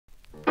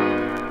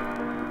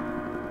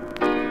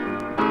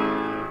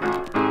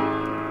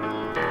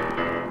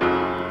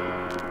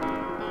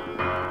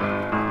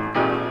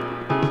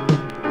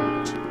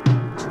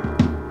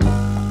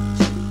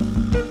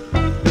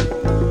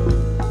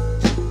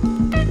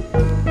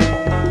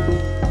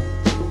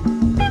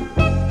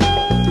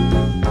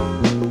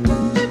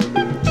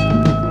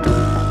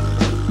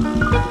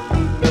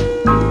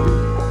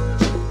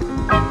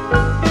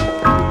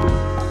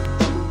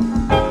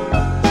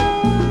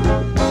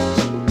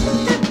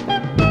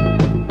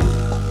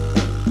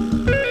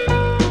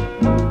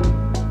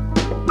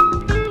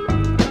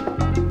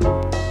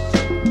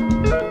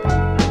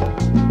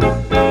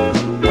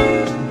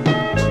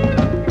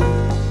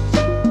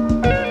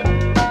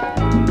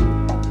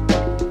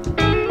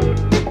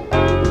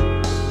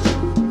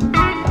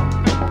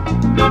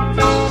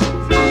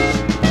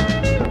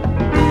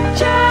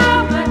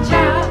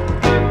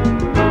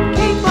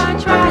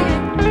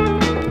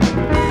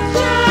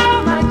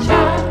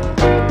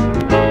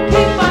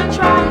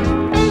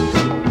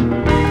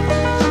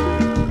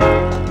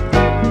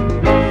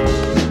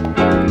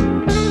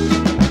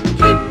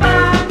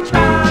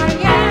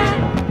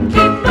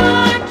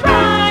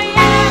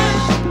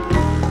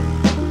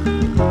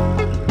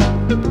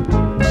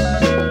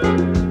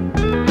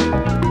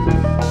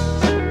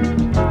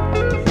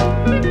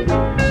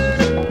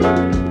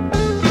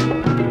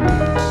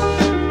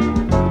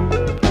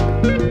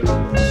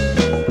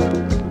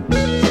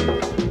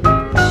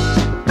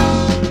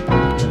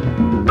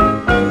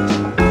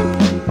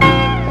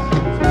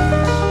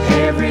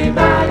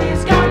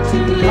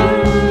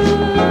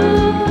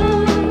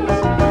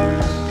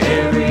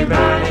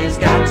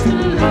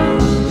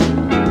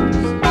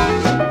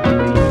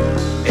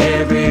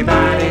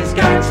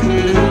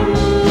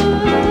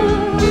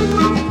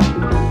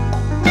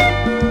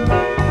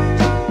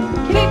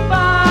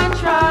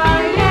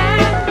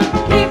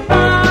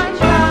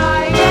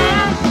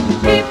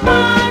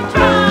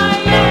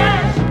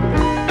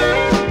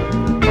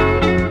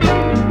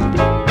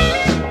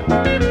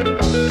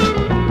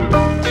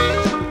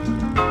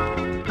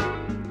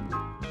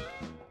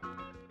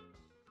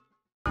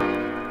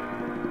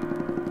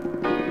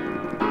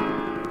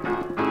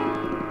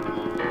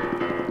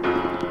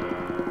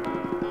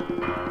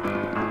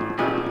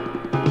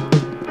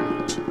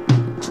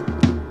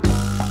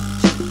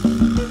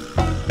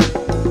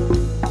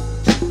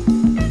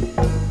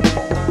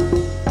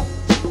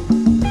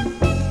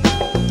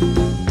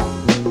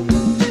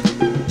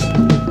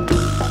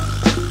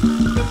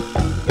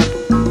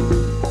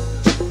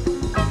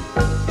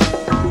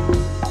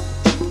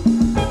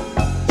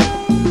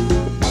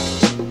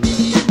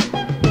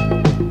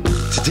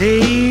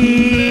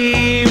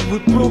day we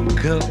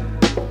broke up,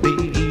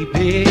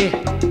 baby,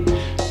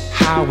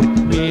 how it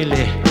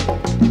really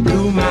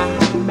blew my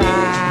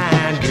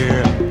mind,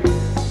 girl.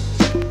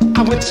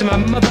 I went to my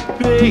mother,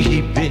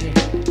 baby,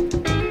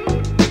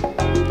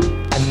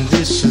 and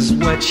this is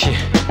what she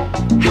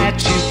had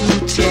to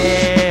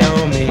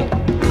tell me.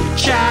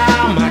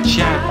 Child, my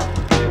child,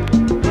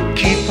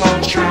 keep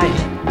on trying.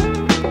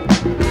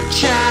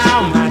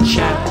 Child, my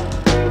child,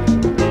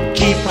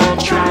 keep on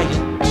trying.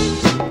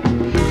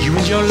 You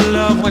and your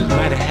loved one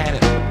might have had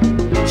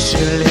a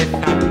silly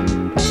time.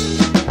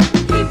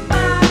 Keep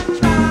on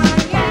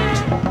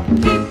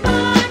trying, keep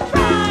on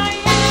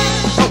trying.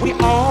 But we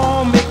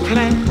all make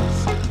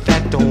plans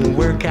that don't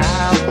work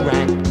out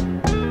right.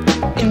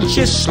 And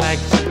just like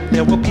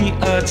there will be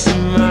a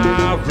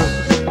tomorrow,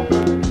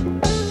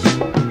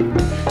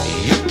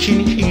 you can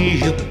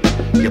heal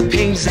your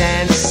pains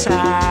and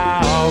sighs.